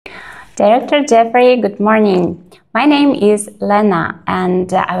Director Jeffrey, good morning. My name is Lena,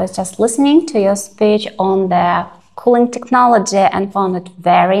 and I was just listening to your speech on the cooling technology and found it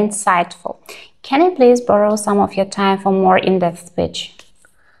very insightful. Can you please borrow some of your time for more in-depth speech?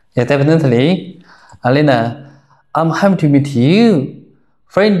 Yeah, definitely. Lena, I'm happy to meet you.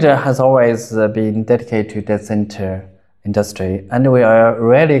 Friend has always been dedicated to data center industry, and we are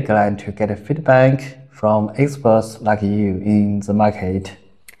really glad to get feedback from experts like you in the market.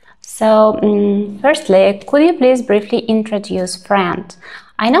 So, firstly, could you please briefly introduce Friend?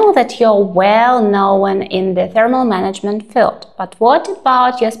 I know that you're well known in the thermal management field, but what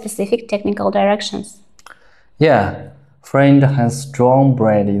about your specific technical directions? Yeah, Friend has strong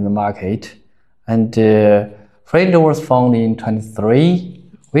brand in the market, and Friend was founded in 23.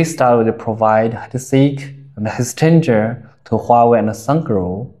 We started to provide headset and exchanger to Huawei and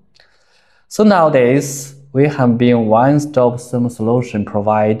Sungrow. So nowadays, we have been one-stop thermal solution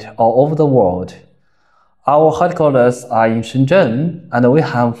provider all over the world. Our headquarters are in Shenzhen, and we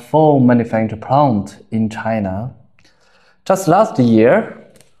have 4 manufacturing plants in China. Just last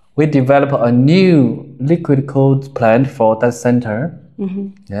year, we developed a new liquid-cooled plant for data center.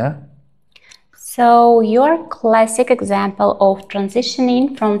 Yeah. So, you're a classic example of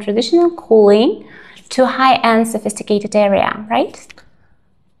transitioning from traditional cooling to high-end sophisticated area, right?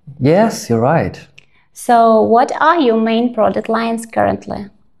 Yes, you're right. So, what are your main product lines currently?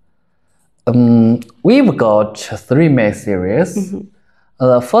 We've got 3 main series.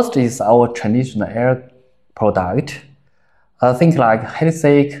 The first is our traditional air product. Things like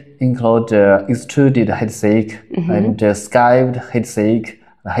headset include extruded headset and skived headset,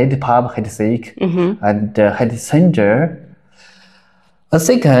 heat pump headset, and heat exchanger. A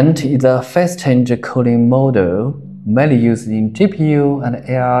second is a fast change cooling model, mainly used in GPU and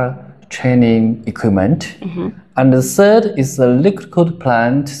AI training equipment. And the third is the liquid-cooled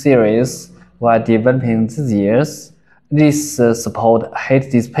plant series we are developing these years. This supports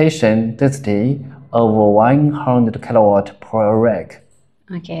heat dissipation density over 100 kilowatt per rack.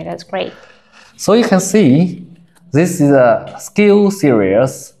 Okay, that's great. So you can see this is a skill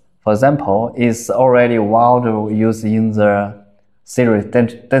series, for example, is already widely used in the series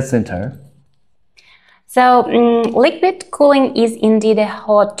data center. So, liquid cooling is indeed a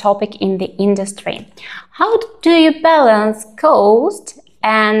hot topic in the industry. How do you balance cost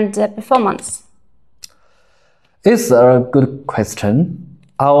and performance? It's a good question.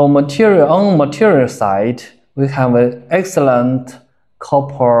 On material side, we have an excellent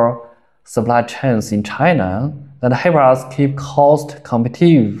copper supply chains in China that help us keep cost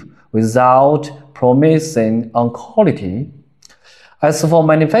competitive without promising on quality. As for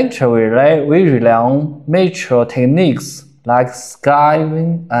manufacturing, we rely on mature techniques like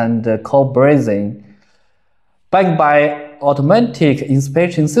skiving and cold brazing, backed by automatic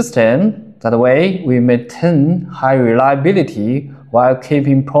inspection system. That way, we maintain high reliability while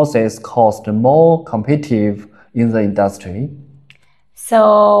keeping process cost more competitive in the industry.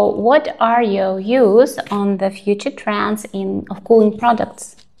 So, what are your views on the future trends of cooling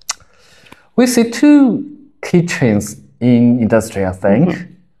products? We see 2 key trends in industry, I think.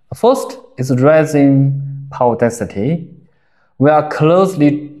 First is rising power density. We are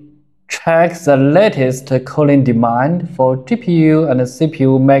closely track the latest cooling demand for GPU and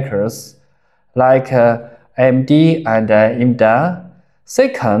CPU makers like AMD and NVIDIA.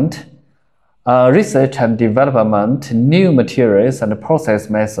 Second, research and development, new materials and process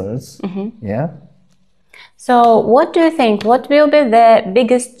methods. Yeah. So, what do you think? What will be the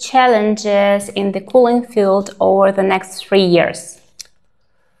biggest challenges in the cooling field over the next 3 years?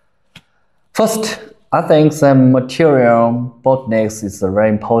 First, I think the material bottlenecks is a very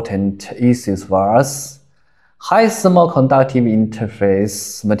important issue for us. High thermal conductive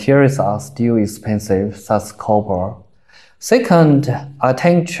interface materials are still expensive, such as copper. Second,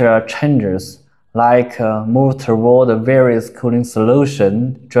 temperature changes, like move toward various cooling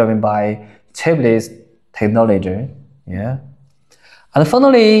solutions driven by chipless technology. Yeah. And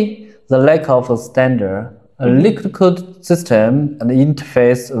finally, the lack of a standard. A liquid-cooled system and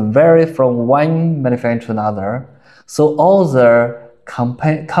interface vary from one manufacturer to another, so all the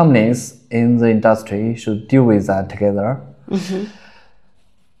companies in the industry should deal with that together.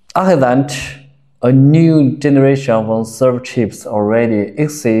 Other than that, a new generation of server chips already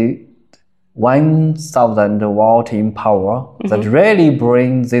exceed 1,000 watt in power that really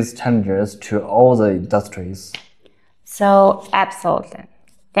bring these challenges to all the industries. So, absolutely.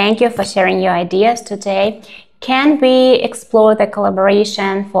 Thank you for sharing your ideas today. Can we explore the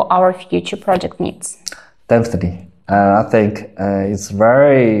collaboration for our future project needs? Definitely. I think it's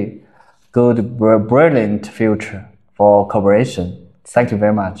very good, brilliant future for collaboration. Thank you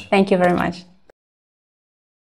very much. Thank you very much.